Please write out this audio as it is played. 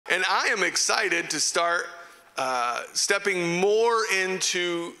And I am excited to start stepping more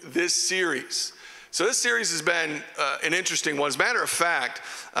into this series. So this series has been an interesting one. As a matter of fact,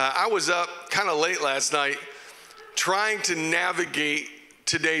 I was up kind of late last night trying to navigate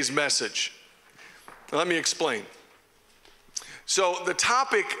today's message. Let me explain. So the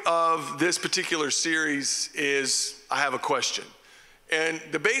topic of this particular series is, I have a question. And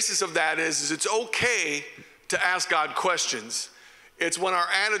the basis of that is it's okay to ask God questions. It's when our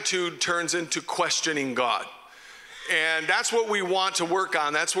attitude turns into questioning God. And that's what we want to work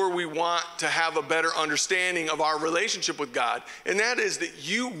on. That's where we want to have a better understanding of our relationship with God. And that is that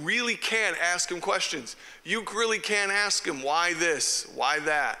you really can ask him questions. You really can ask him, why this? Why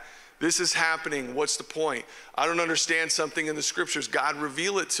that? This is happening. What's the point? I don't understand something in the scriptures. God,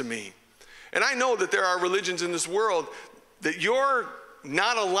 reveal it to me. And I know that there are religions in this world that you're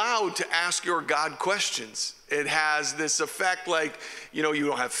not allowed to ask your God questions. It has this effect like, you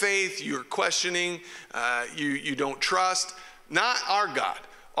don't have faith, you're questioning, you don't trust. Not our God.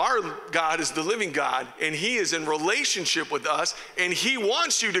 Our God is the living God, and he is in relationship with us, and he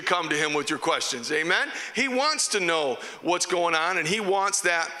wants you to come to him with your questions, amen? He wants to know what's going on, and he wants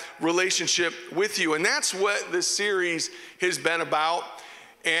that relationship with you, and that's what this series has been about.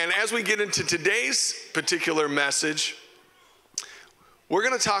 And as we get into today's particular message, we're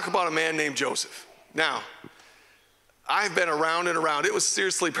going to talk about a man named Joseph. Now, I've been around and around. It was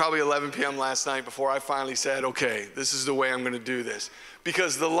seriously probably 11 p.m. last night before I finally said, okay, this is the way I'm going to do this.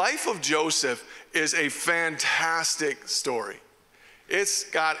 Because the life of Joseph is a fantastic story. It's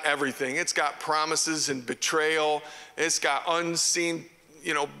got everything. It's got promises and betrayal. It's got unseen,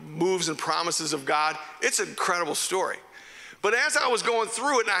 moves and promises of God. It's an incredible story. But as I was going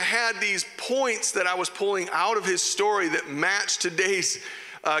through it, and I had these points that I was pulling out of his story that match today's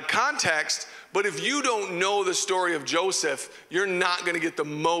context. But if you don't know the story of Joseph, you're not going to get the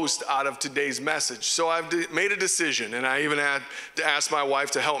most out of today's message. So I've made a decision, and I even had to ask my wife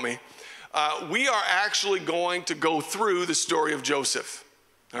to help me. We are actually going to go through the story of Joseph.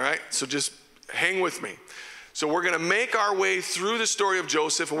 All right? So just hang with me. So we're going to make our way through the story of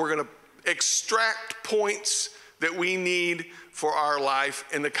Joseph, and we're going to extract points that we need for our life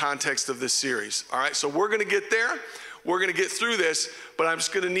in the context of this series. All right? So we're going to get there. We're going to get through this, but I'm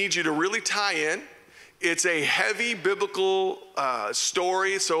just going to need you to really tie in. It's a heavy biblical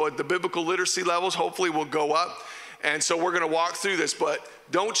story, so at the biblical literacy levels, hopefully we'll go up. And so we're going to walk through this, but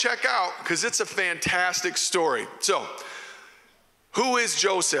don't check out because it's a fantastic story. So, who is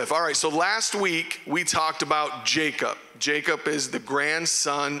Joseph? All right, so last week we talked about Jacob. Jacob is the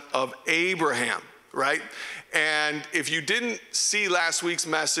grandson of Abraham, right? And if you didn't see last week's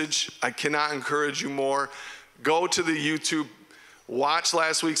message, I cannot encourage you more. Go to the YouTube, watch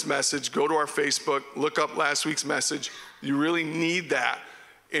last week's message, go to our Facebook, look up last week's message. You really need that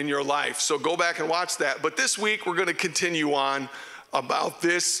in your life. So go back and watch that. But this week, we're going to continue on about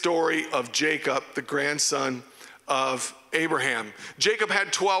this story of Jacob, the grandson of Abraham. Jacob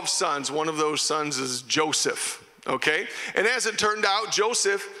had 12 sons. One of those sons is Joseph, okay? And as it turned out,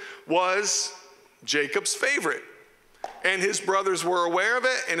 Joseph was Jacob's favorite. And his brothers were aware of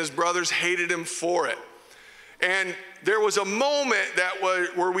it, and his brothers hated him for it. And there was a moment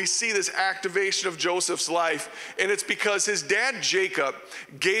where we see this activation of Joseph's life, and it's because his dad Jacob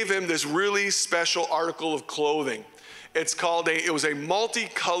gave him this really special article of clothing. It was a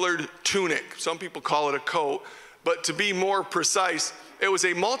multicolored tunic. Some people call it a coat, but to be more precise, it was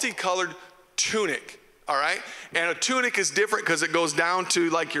a multicolored tunic. All right? And a tunic is different because it goes down to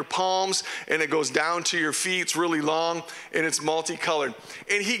like your palms and it goes down to your feet. It's really long and it's multicolored.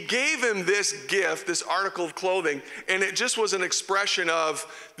 And he gave him this gift, this article of clothing, and it just was an expression of,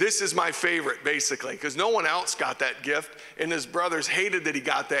 this is my favorite, basically, because no one else got that gift, and his brothers hated that he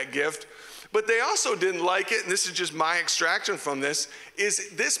got that gift. But they also didn't like it, and this is just my extraction from this, is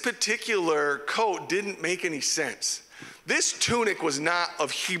this particular coat didn't make any sense. This tunic was not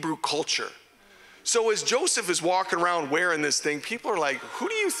of Hebrew culture. So as Joseph is walking around wearing this thing, people are like, who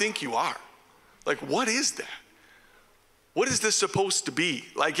do you think you are? Like, what is that? What is this supposed to be?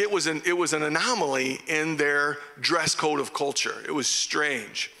 Like, it was an anomaly in their dress code of culture. It was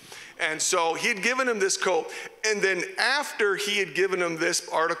strange. And so he had given him this coat. And then after he had given him this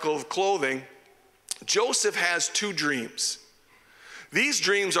article of clothing, Joseph has two dreams. These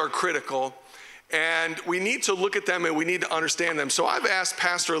dreams are critical. And we need to look at them and we need to understand them. So I've asked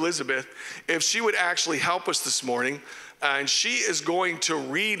Pastor Elizabeth if she would actually help us this morning and she is going to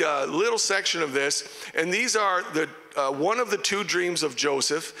read a little section of this. And these are the one of the two dreams of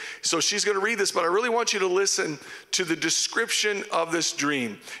Joseph. So she's going to read this, but I really want you to listen to the description of this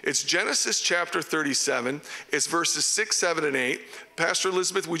dream. It's Genesis chapter 37. It's verses 6, 7, and 8. Pastor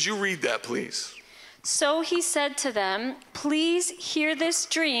Elizabeth, would you read that, please? So he said to them, "Please hear this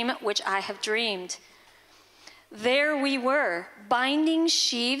dream which I have dreamed. There we were, binding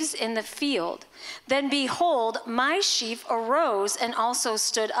sheaves in the field. Then behold, my sheaf arose and also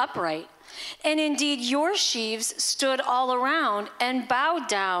stood upright. And indeed your sheaves stood all around and bowed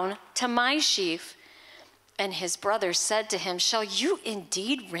down to my sheaf." And his brothers said to him, "Shall you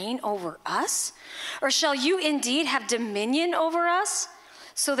indeed reign over us? Or shall you indeed have dominion over us?"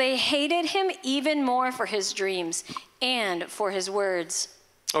 So they hated him even more for his dreams and for his words.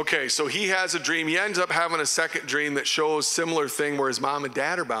 Okay, so he has a dream. He ends up having a second dream that shows similar thing where his mom and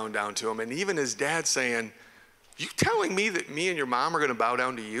dad are bowing down to him. And even his dad saying, "You telling me that me and your mom are going to bow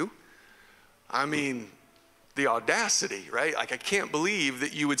down to you?" I mean, the audacity, right? Like, I can't believe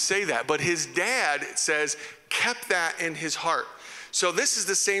that you would say that. But his dad, it says, kept that in his heart. So this is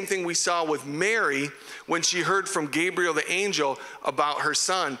the same thing we saw with Mary when she heard from Gabriel the angel about her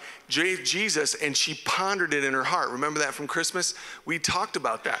son, Jesus, and she pondered it in her heart. Remember that from Christmas? We talked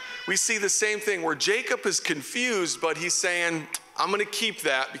about that. We see the same thing where Jacob is confused, but he's saying, I'm going to keep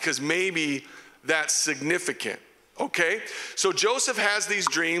that because maybe that's significant. Okay? So Joseph has these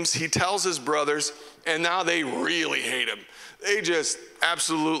dreams. He tells his brothers, and now they really hate him. They just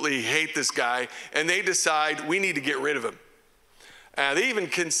absolutely hate this guy, and they decide we need to get rid of him. They even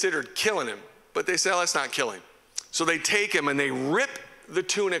considered killing him, but they said, let's not kill him. So they take him and they rip the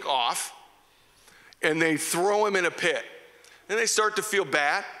tunic off and they throw him in a pit. And they start to feel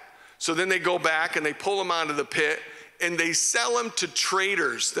bad. So then they go back and they pull him out of the pit and they sell him to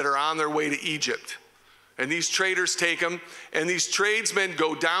traders that are on their way to Egypt. And these traders take him, and these tradesmen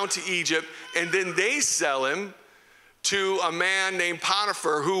go down to Egypt, and then they sell him to a man named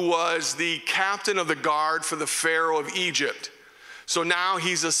Potiphar, who was the captain of the guard for the Pharaoh of Egypt. So now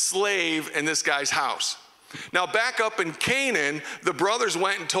he's a slave in this guy's house. Now back up in Canaan, the brothers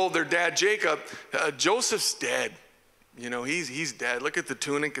went and told their dad Jacob, Joseph's dead. You know, he's dead. Look at the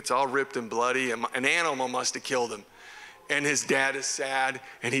tunic, it's all ripped and bloody. An animal must have killed him. And his dad is sad,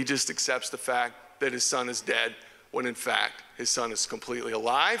 and he just accepts the fact that his son is dead, when in fact his son is completely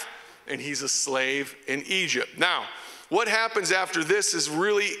alive, and he's a slave in Egypt. Now, what happens after this is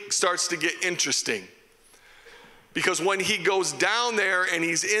really starts to get interesting. Because when he goes down there and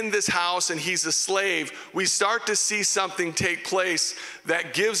he's in this house and he's a slave, we start to see something take place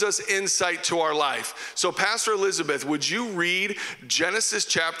that gives us insight to our life. So Pastor Elizabeth, would you read Genesis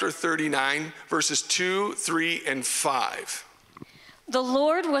chapter 39, verses 2, 3, and 5? The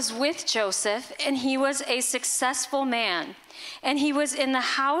Lord was with Joseph, and he was a successful man, and he was in the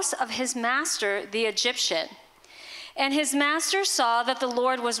house of his master, the Egyptian. And his master saw that the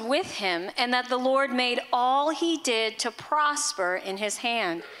Lord was with him, and that the Lord made all he did to prosper in his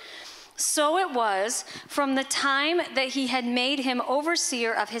hand. So it was from the time that he had made him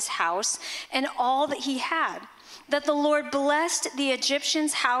overseer of his house and all that he had, that the Lord blessed the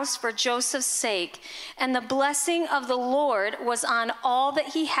Egyptian's house for Joseph's sake, and the blessing of the Lord was on all that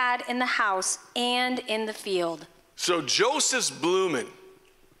he had in the house and in the field. So Joseph's blooming.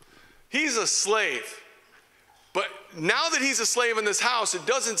 He's a slave. But now that he's a slave in this house, it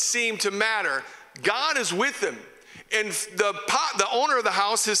doesn't seem to matter. God is with him. And the owner of the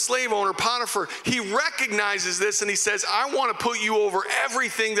house, his slave owner, Potiphar, he recognizes this and he says, I want to put you over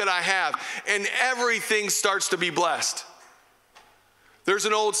everything that I have. And everything starts to be blessed. There's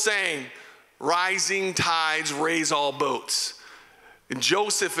an old saying, rising tides raise all boats. And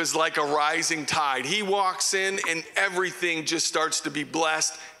Joseph is like a rising tide. He walks in and everything just starts to be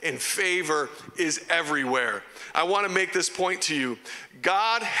blessed and favor is everywhere. I want to make this point to you.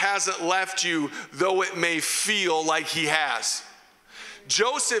 God hasn't left you, though it may feel like he has.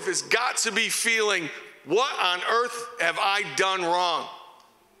 Joseph has got to be feeling, what on earth have I done wrong?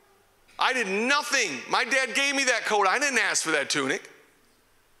 I did nothing. My dad gave me that coat. I didn't ask for that tunic.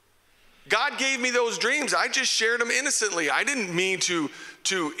 God gave me those dreams. I just shared them innocently. I didn't mean to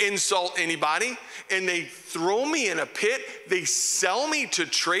insult anybody. And they throw me in a pit. They sell me to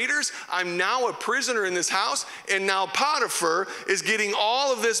traders. I'm now a prisoner in this house. And now Potiphar is getting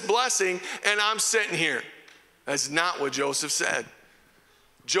all of this blessing, and I'm sitting here. That's not what Joseph said.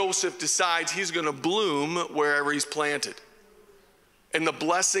 Joseph decides he's going to bloom wherever he's planted. And the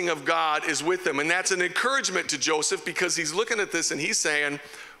blessing of God is with him. And that's an encouragement to Joseph, because he's looking at this and he's saying,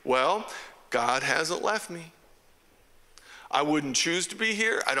 well, God hasn't left me. I wouldn't choose to be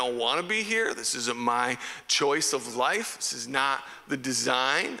here. I don't want to be here. This isn't my choice of life. This is not the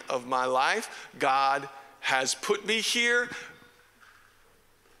design of my life. God has put me here.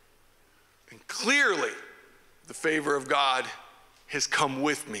 And clearly, the favor of God has come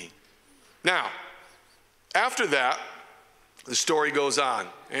with me. Now, after that, the story goes on,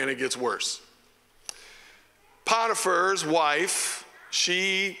 and it gets worse. Potiphar's wife,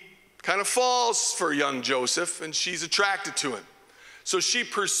 she kind of falls for young Joseph, and she's attracted to him. So she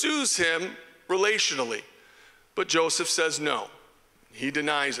pursues him relationally, but Joseph says no. He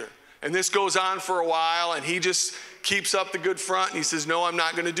denies her. And this goes on for a while, and he just keeps up the good front, and he says, no, I'm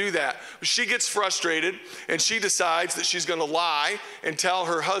not going to do that. But she gets frustrated, and she decides that she's going to lie and tell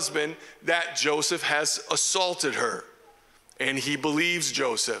her husband that Joseph has assaulted her. And he believes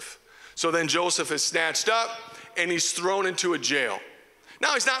Joseph. So then Joseph is snatched up, and he's thrown into a jail.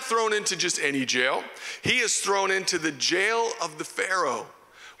 Now, he's not thrown into just any jail. He is thrown into the jail of the Pharaoh,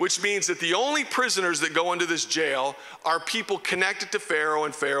 which means that the only prisoners that go into this jail are people connected to Pharaoh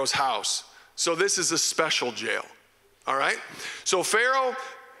and Pharaoh's house. So this is a special jail, all right? So Pharaoh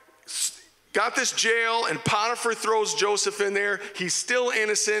got this jail, and Potiphar throws Joseph in there. He's still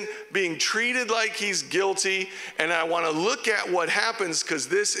innocent, being treated like he's guilty, and I want to look at what happens because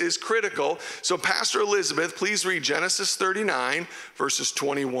this is critical. So Pastor Elizabeth, please read Genesis 39, verses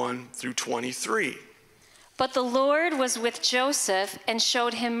 21 through 23. But the Lord was with Joseph and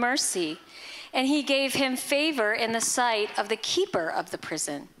showed him mercy, and he gave him favor in the sight of the keeper of the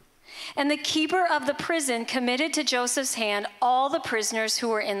prison. And the keeper of the prison committed to Joseph's hand all the prisoners who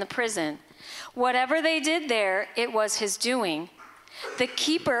were in the prison. Whatever they did there, it was his doing. The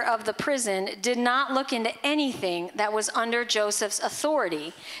keeper of the prison did not look into anything that was under Joseph's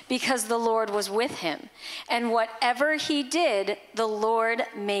authority, because the Lord was with him. And whatever he did, the Lord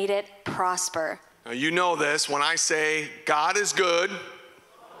made it prosper. Now, you know this. When I say God is good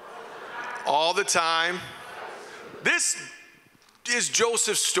all the time, this is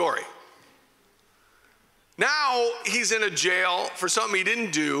Joseph's story. Now he's in a jail for something he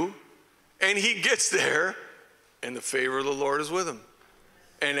didn't do, and he gets there, and the favor of the Lord is with him.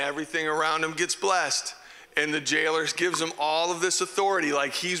 And everything around him gets blessed. And the jailer gives him all of this authority,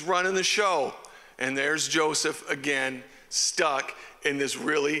 like he's running the show. And there's Joseph again, stuck in this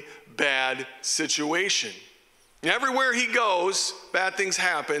really bad situation. And everywhere he goes, bad things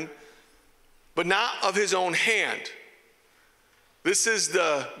happen, but not of his own hand. This is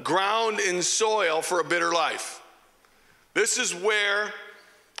the ground and soil for a bitter life. This is where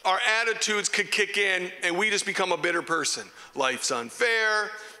our attitudes could kick in and we just become a bitter person. Life's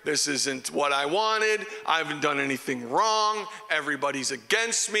unfair. This isn't what I wanted. I haven't done anything wrong. Everybody's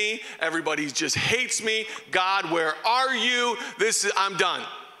against me. Everybody just hates me. God, where are you? I'm done.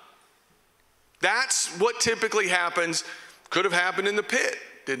 That's what typically happens. Could have happened in the pit.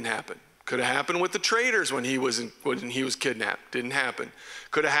 Didn't happen. Could have happened with the traders when he was kidnapped. Didn't happen.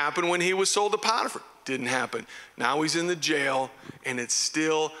 Could have happened when he was sold to Potiphar. Didn't happen. Now he's in the jail, and it's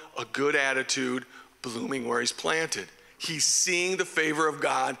still a good attitude blooming where he's planted. He's seeing the favor of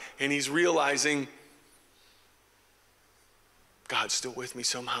God, and he's realizing God's still with me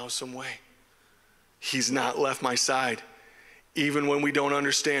somehow, some way. He's not left my side. Even when we don't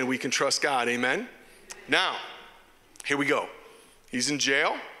understand, we can trust God. Amen? Now, here we go. He's in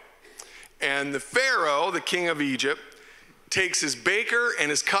jail, and the Pharaoh, the king of Egypt, takes his baker and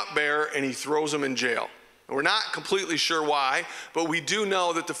his cupbearer, and he throws them in jail. We're not completely sure why, but we do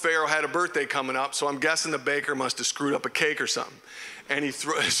know that the Pharaoh had a birthday coming up, so I'm guessing the baker must have screwed up a cake or something. And he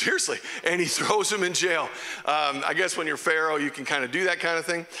throws him in jail. I guess when you're Pharaoh, you can kind of do that kind of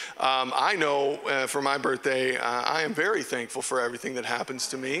thing. I know for my birthday, I am very thankful for everything that happens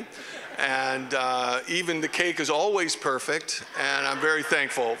to me. And even the cake is always perfect, and I'm very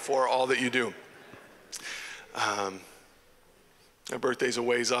thankful for all that you do. My birthday's a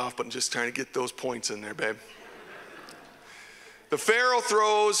ways off, but I'm just trying to get those points in there, babe. The Pharaoh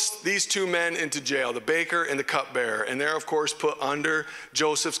throws these two men into jail, the baker and the cupbearer, and they're, of course, put under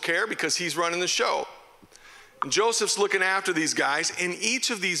Joseph's care because he's running the show. And Joseph's looking after these guys, and each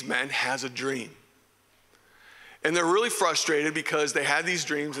of these men has a dream. And they're really frustrated because they had these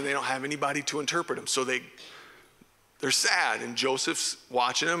dreams and they don't have anybody to interpret them. So they're sad, and Joseph's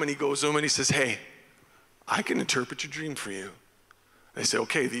watching them, and he goes to them and he says, hey, I can interpret your dream for you. They say,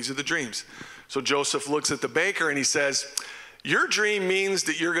 okay, these are the dreams. So Joseph looks at the baker and he says, your dream means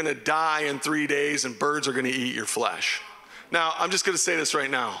that you're going to die in 3 days and birds are going to eat your flesh. Now, I'm just going to say this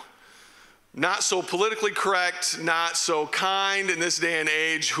right now. Not so politically correct, not so kind in this day and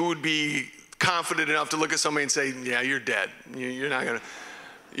age. Who would be confident enough to look at somebody and say, yeah, you're dead. You're not going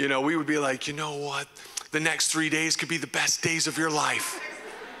to, we would be like, you know what? The next 3 days could be the best days of your life.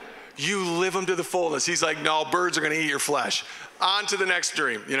 You live them to the fullness. He's like, no, birds are going to eat your flesh. On to the next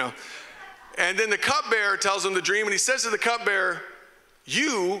dream, you know. And then the cupbearer tells him the dream, and he says to the cupbearer,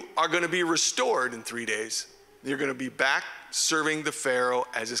 you are going to be restored in 3 days. You're going to be back serving the Pharaoh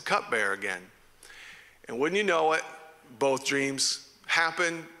as his cupbearer again. And wouldn't you know it, both dreams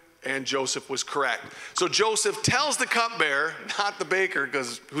happened, and Joseph was correct. So Joseph tells the cupbearer, not the baker,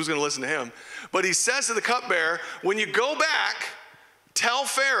 because who's going to listen to him, but he says to the cupbearer, when you go back, tell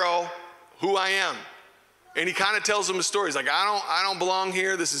Pharaoh who I am. And he kind of tells him a story. He's like, I don't belong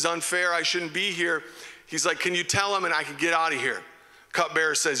here. This is unfair. I shouldn't be here. He's like, can you tell him and I can get out of here?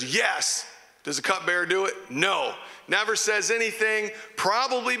 Cupbearer says, yes. Does the cupbearer do it? No. Never says anything,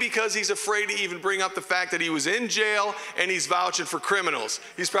 probably because he's afraid to even bring up the fact that he was in jail and he's vouching for criminals.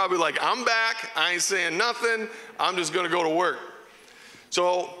 He's probably like, I'm back. I ain't saying nothing. I'm just going to go to work.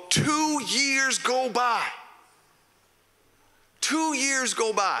 So 2 years go by. 2 years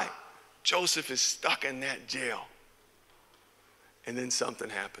go by. Joseph is stuck in that jail. And then something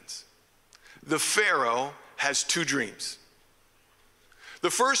happens. The Pharaoh has 2 dreams. The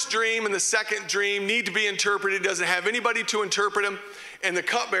first dream and the second dream need to be interpreted. He doesn't have anybody to interpret them. And the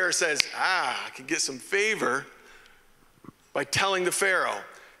cupbearer says, I can get some favor by telling the Pharaoh,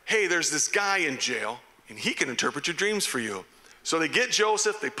 hey, there's this guy in jail, and he can interpret your dreams for you. So they get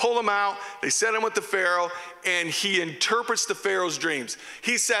Joseph, they pull him out, they set him with the Pharaoh, and he interprets the Pharaoh's dreams.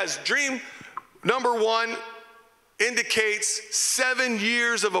 He says, dream number 1 indicates 7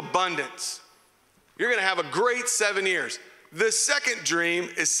 years of abundance. You're going to have a great 7 years. The second dream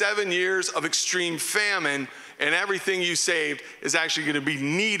is 7 years of extreme famine, and everything you saved is actually going to be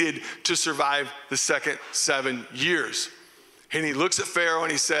needed to survive the second 7 years. And he looks at Pharaoh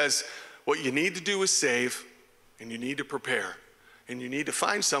and he says, what you need to do is save, and you need to prepare, and you need to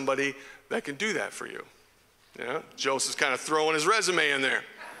find somebody that can do that for you. Yeah? Joseph's kind of throwing his resume in there.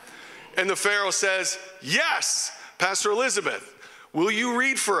 And the Pharaoh says, yes, Pastor Elizabeth, will you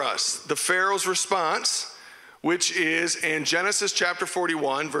read for us the Pharaoh's response, which is in Genesis chapter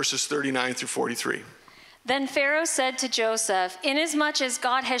 41, verses 39 through 43. Then Pharaoh said to Joseph, inasmuch as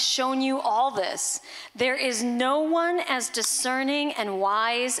God has shown you all this, there is no one as discerning and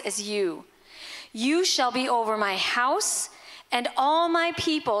wise as you. You shall be over my house, and all my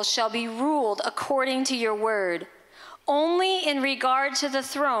people shall be ruled according to your word. Only in regard to the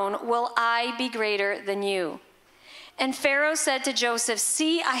throne will I be greater than you. And Pharaoh said to Joseph,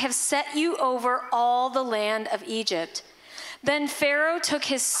 see, I have set you over all the land of Egypt. Then Pharaoh took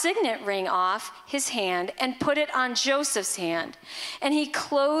his signet ring off his hand and put it on Joseph's hand. And he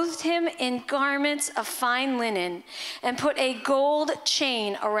clothed him in garments of fine linen and put a gold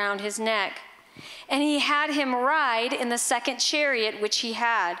chain around his neck. And he had him ride in the second chariot which he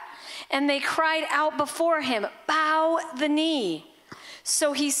had. And they cried out before him, bow the knee.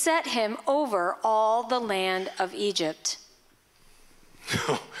 So he set him over all the land of Egypt.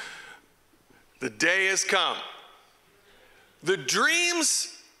 The day has come. The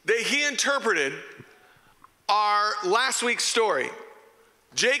dreams that he interpreted are last week's story.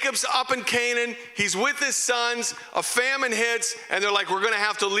 Jacob's up in Canaan. He's with his sons. A famine hits, and they're like, we're going to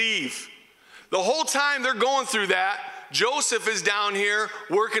have to leave. The whole time they're going through that, Joseph is down here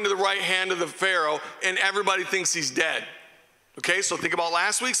working to the right hand of the Pharaoh, and everybody thinks he's dead. Okay, so think about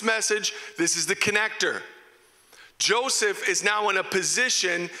last week's message. This is the connector. Joseph is now in a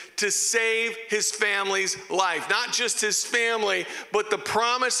position to save his family's life. Not just his family, but the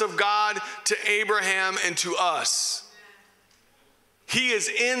promise of God to Abraham and to us. He is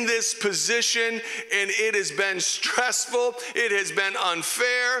in this position, and it has been stressful. It has been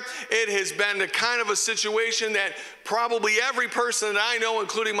unfair. It has been the kind of a situation that probably every person that I know,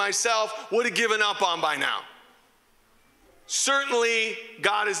 including myself, would have given up on by now. Certainly,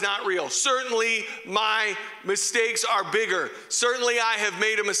 God is not real. Certainly, my mistakes are bigger. Certainly, I have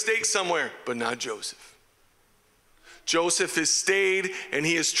made a mistake somewhere, but not Joseph. Joseph has stayed, and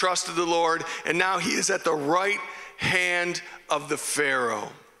he has trusted the Lord, and now he is at the right hand of the Pharaoh.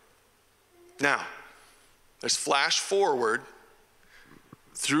 Now, let's flash forward.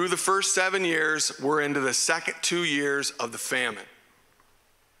 Through the first 7 years, we're into the second 2 years of the famine.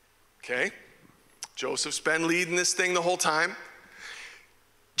 Okay? Joseph's been leading this thing the whole time.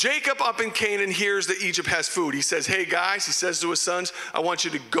 Jacob up in Canaan hears that Egypt has food. He says, hey guys, he says to his sons, I want you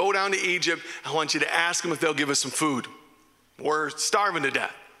to go down to Egypt. I want you to ask them if they'll give us some food. We're starving to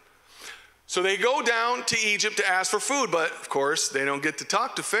death. So they go down to Egypt to ask for food, but of course they don't get to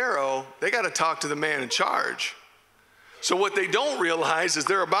talk to Pharaoh. They got to talk to the man in charge. So what they don't realize is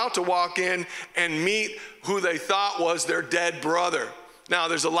they're about to walk in and meet who they thought was their dead brother. Now,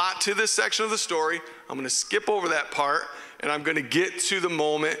 there's a lot to this section of the story. I'm going to skip over that part, and I'm going to get to the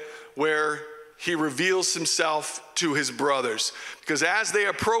moment where he reveals himself to his brothers. Because as they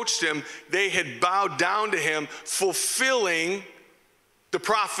approached him, they had bowed down to him, fulfilling the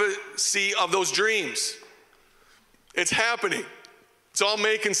prophecy of those dreams. It's happening. It's all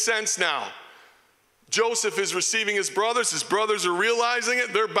making sense now. Joseph is receiving his brothers. His brothers are realizing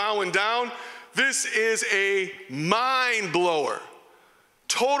it. They're bowing down. This is a mind blower.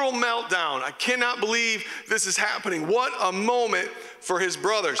 Total meltdown. I cannot believe this is happening. What a moment for his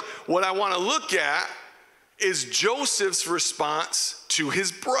brothers. What I want to look at is Joseph's response to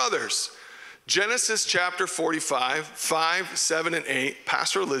his brothers. Genesis chapter 45, 5, 7, and 8.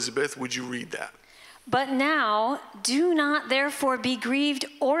 Pastor Elizabeth, would you read that? But now do not therefore be grieved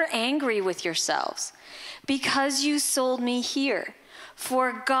or angry with yourselves, because you sold me here.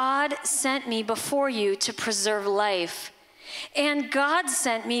 For God sent me before you to preserve life. And God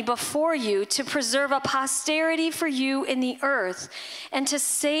sent me before you to preserve a posterity for you in the earth, and to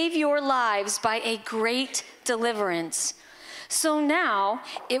save your lives by a great deliverance. So now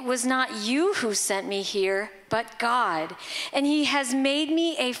it was not you who sent me here, but God. And he has made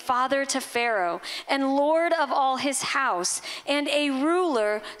me a father to Pharaoh, and lord of all his house, and a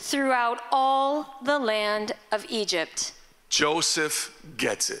ruler throughout all the land of Egypt. Joseph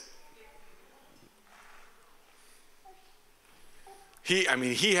gets it. He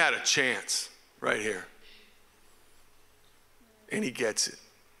had a chance right here. And he gets it.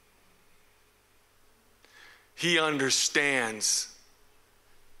 He understands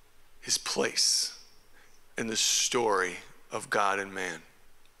his place in the story of God and man.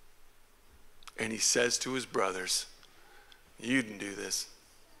 And he says to his brothers, you didn't do this.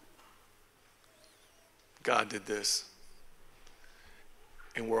 God did this.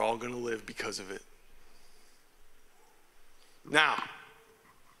 And we're all going to live because of it. Now,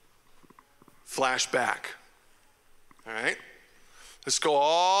 flashback. All right? Let's go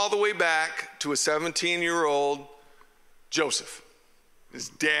all the way back to a 17-year-old Joseph. His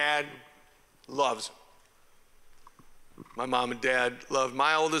dad loves him. My mom and dad loved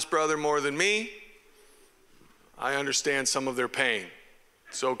my oldest brother more than me. I understand some of their pain.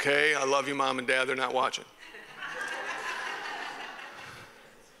 It's okay. I love you, Mom and Dad. They're not watching.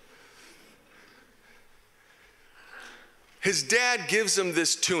 His dad gives him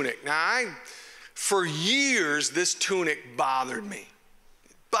this tunic. Now, for years, this tunic bothered me.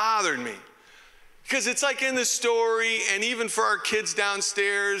 It bothered me. Because it's like in the story, and even for our kids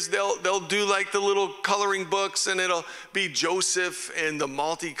downstairs, they'll do like the little coloring books, and it'll be Joseph in the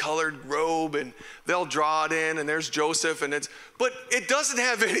multicolored robe, and they'll draw it in, and there's Joseph, but it doesn't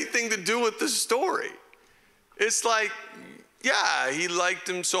have anything to do with the story. It's like, yeah, he liked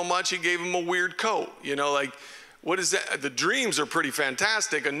him so much, he gave him a weird coat, like, what is that? The dreams are pretty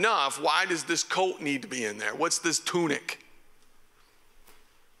fantastic enough. Why does this coat need to be in there? What's this tunic?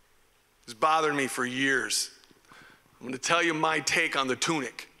 It's bothered me for years. I'm going to tell you my take on the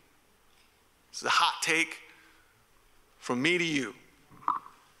tunic. It's a hot take from me to you.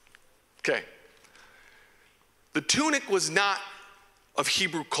 Okay. The tunic was not of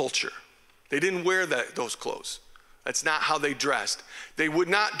Hebrew culture. They didn't wear those clothes. That's not how they dressed. They would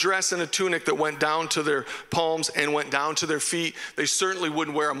not dress in a tunic that went down to their palms and went down to their feet. They certainly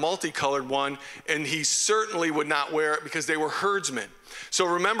wouldn't wear a multicolored one, and he certainly would not wear it because they were herdsmen. So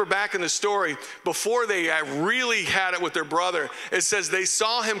remember back in the story, before they really had it with their brother, it says they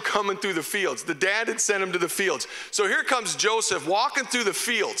saw him coming through the fields. The dad had sent him to the fields. So here comes Joseph walking through the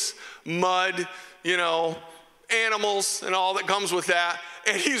fields, mud, animals and all that comes with that,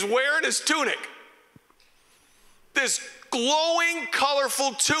 and he's wearing his tunic. This glowing,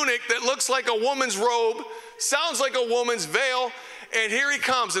 colorful tunic that looks like a woman's robe, sounds like a woman's veil, and here he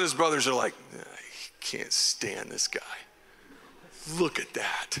comes, and his brothers are like, I can't stand this guy. Look at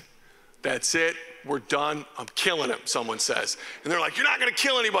that. That's it. We're done. I'm killing him, someone says. And they're like, you're not going to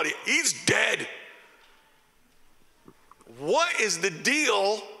kill anybody. He's dead. What is the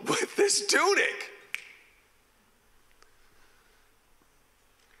deal with this tunic?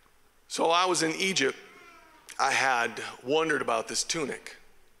 So I was in Egypt. I had wondered about this tunic.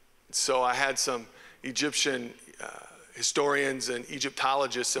 So I had some Egyptian historians and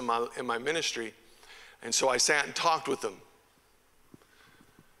Egyptologists in my ministry. And so I sat and talked with them.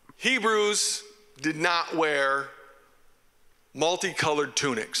 Hebrews did not wear multicolored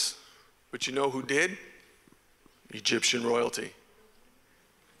tunics. But you know who did? Egyptian royalty.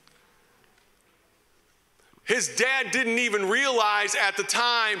 His dad didn't even realize at the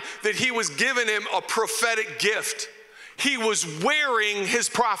time that he was giving him a prophetic gift. He was wearing his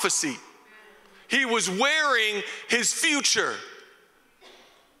prophecy. He was wearing his future.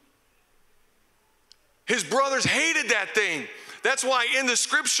 His brothers hated that thing. That's why in the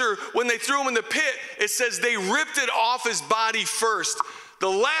scripture, when they threw him in the pit, it says they ripped it off his body first. The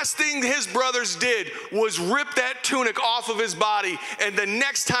last thing his brothers did was rip that tunic off of his body, and the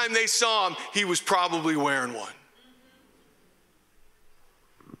next time they saw him, he was probably wearing one.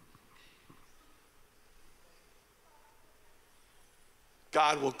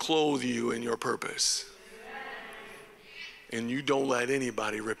 God will clothe you in your purpose. And you don't let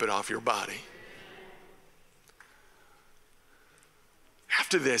anybody rip it off your body.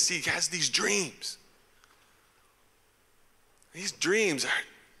 After this, he has these dreams. These dreams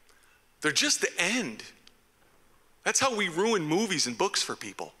they're just the end. That's how we ruin movies and books for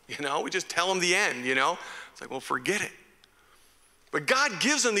people, you know? We just tell them the end, you know? It's like, well, forget it. But God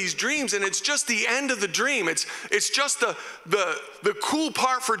gives them these dreams, and it's just the end of the dream. It's just the cool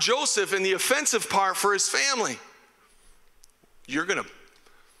part for Joseph and the offensive part for his family. You're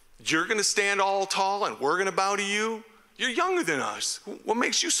gonna stand all tall, and we're gonna bow to you. You're younger than us. What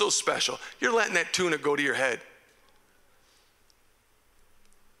makes you so special? You're letting that tunic go to your head.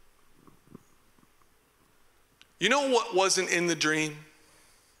 You know what wasn't in the dream?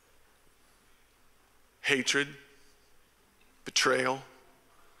 Hatred, betrayal,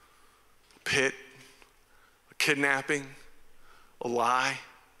 a pit, a kidnapping, a lie,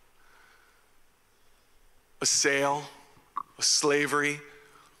 a sale, a slavery,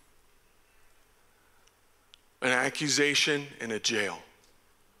 an accusation, and a jail.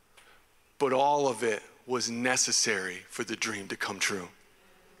 But all of it was necessary for the dream to come true.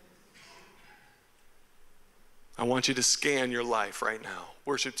 I want you to scan your life right now.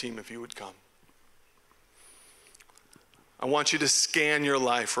 Worship team, if you would come. I want you to scan your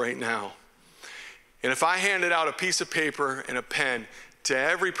life right now. And if I handed out a piece of paper and a pen to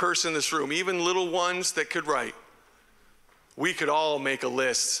every person in this room, even little ones that could write, we could all make a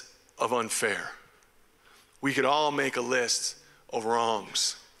list of unfair. We could all make a list of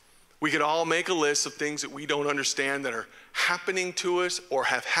wrongs. We could all make a list of things that we don't understand that are happening to us or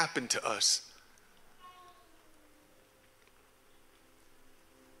have happened to us.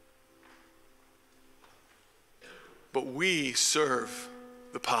 But we serve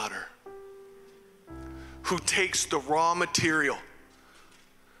the potter who takes the raw material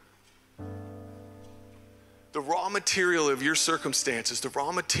of your circumstances, the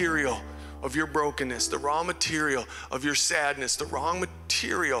raw material of your brokenness, the raw material of your sadness, the raw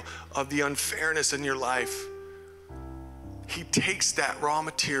material of the unfairness in your life. He takes that raw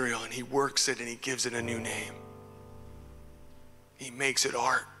material and he works it and he gives it a new name. He makes it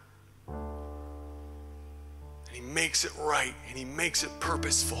art. And he makes it right, and he makes it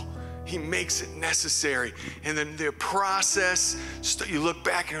purposeful. He makes it necessary. And then the process, you look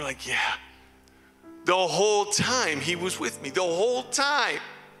back and you're like, yeah, the whole time he was with me. The whole time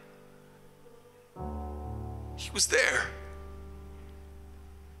he was there.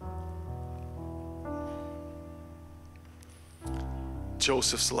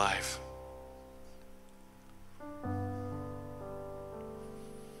 Joseph's life.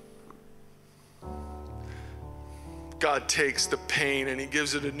 God takes the pain and he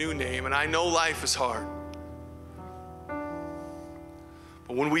gives it a new name. And I know life is hard.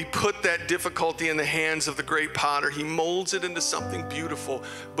 But when we put that difficulty in the hands of the great potter, he molds it into something beautiful.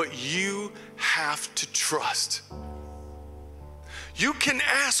 But you have to trust. You can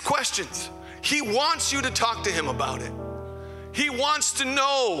ask questions. He wants you to talk to him about it. He wants to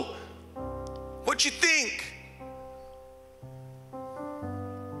know what you think.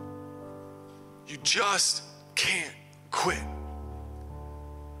 You just can't quit.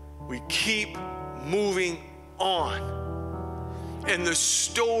 We keep moving on, and the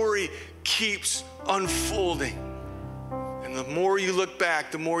story keeps unfolding. And the more you look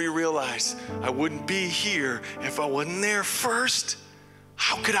back, the more you realize, I wouldn't be here if I wasn't there first.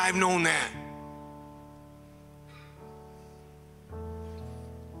 How could I have known that?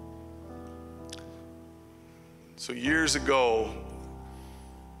 So years ago,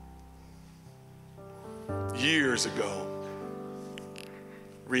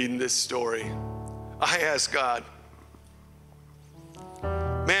 reading this story, I asked God,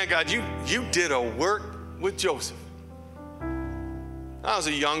 man, God, you did a work with Joseph. I was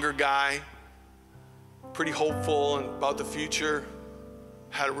a younger guy, pretty hopeful about the future,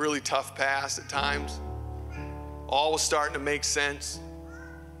 had a really tough past at times. All was starting to make sense.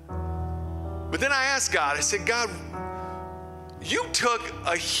 But then I asked God, I said, God, you took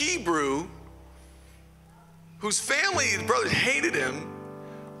a Hebrew whose family, his brothers hated him,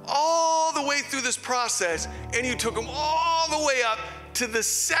 all the way through this process, and you took him all the way up to the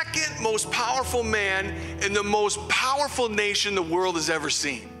second most powerful man in the most powerful nation the world has ever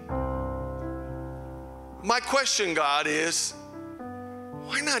seen. My question, God, is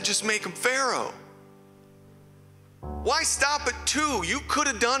why not just make him Pharaoh? Why stop at 2? You could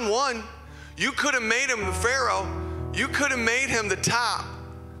have done 1. You could have made him the Pharaoh. You could have made him the top.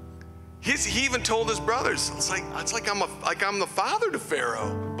 He even told his brothers, it's like I'm the father to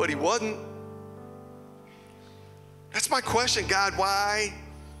Pharaoh, but he wasn't. That's my question, God. Why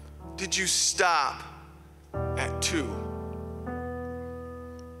did you stop at 2? I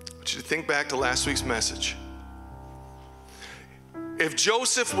want you to think back to last week's message. If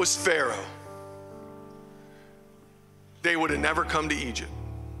Joseph was Pharaoh, they would have never come to Egypt.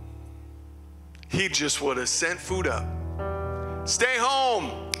 He just would have sent food up. Stay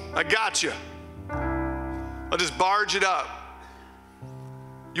home, I got you. I'll just barge it up.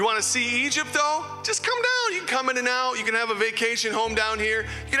 You want to see Egypt though? Just come down. You can come in and out. You can have a vacation home down here.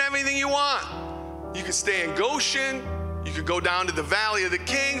 You can have anything you want. You can stay in Goshen. You could go down to the Valley of the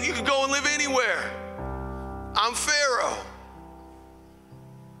King. You could go and live anywhere. I'm Pharaoh.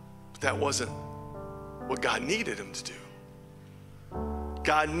 But that wasn't what God needed him to do.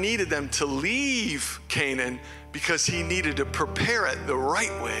 God needed them to leave Canaan because he needed to prepare it the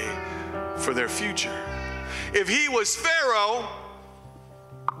right way for their future. If he was Pharaoh,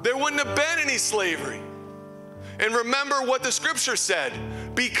 there wouldn't have been any slavery. And remember what the scripture said.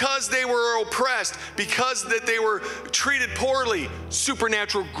 Because they were oppressed, because that they were treated poorly,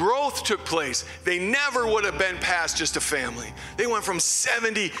 supernatural growth took place. They never would have been past just a family. They went from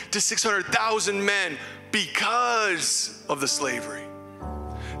 70 to 600,000 men because of the slavery.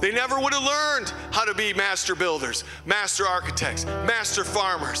 They never would have learned how to be master builders, master architects, master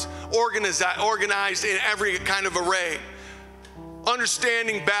farmers, organized in every kind of array,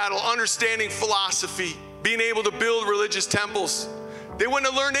 understanding battle, understanding philosophy, being able to build religious temples. They wouldn't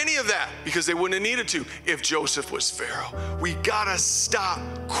have learned any of that because they wouldn't have needed to if Joseph was Pharaoh. We gotta stop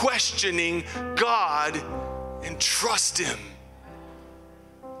questioning God and trust him.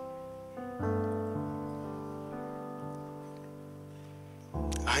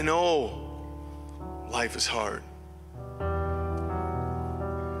 I know life is hard.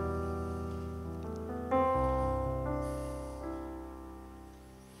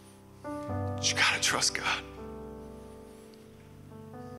 But you gotta trust God.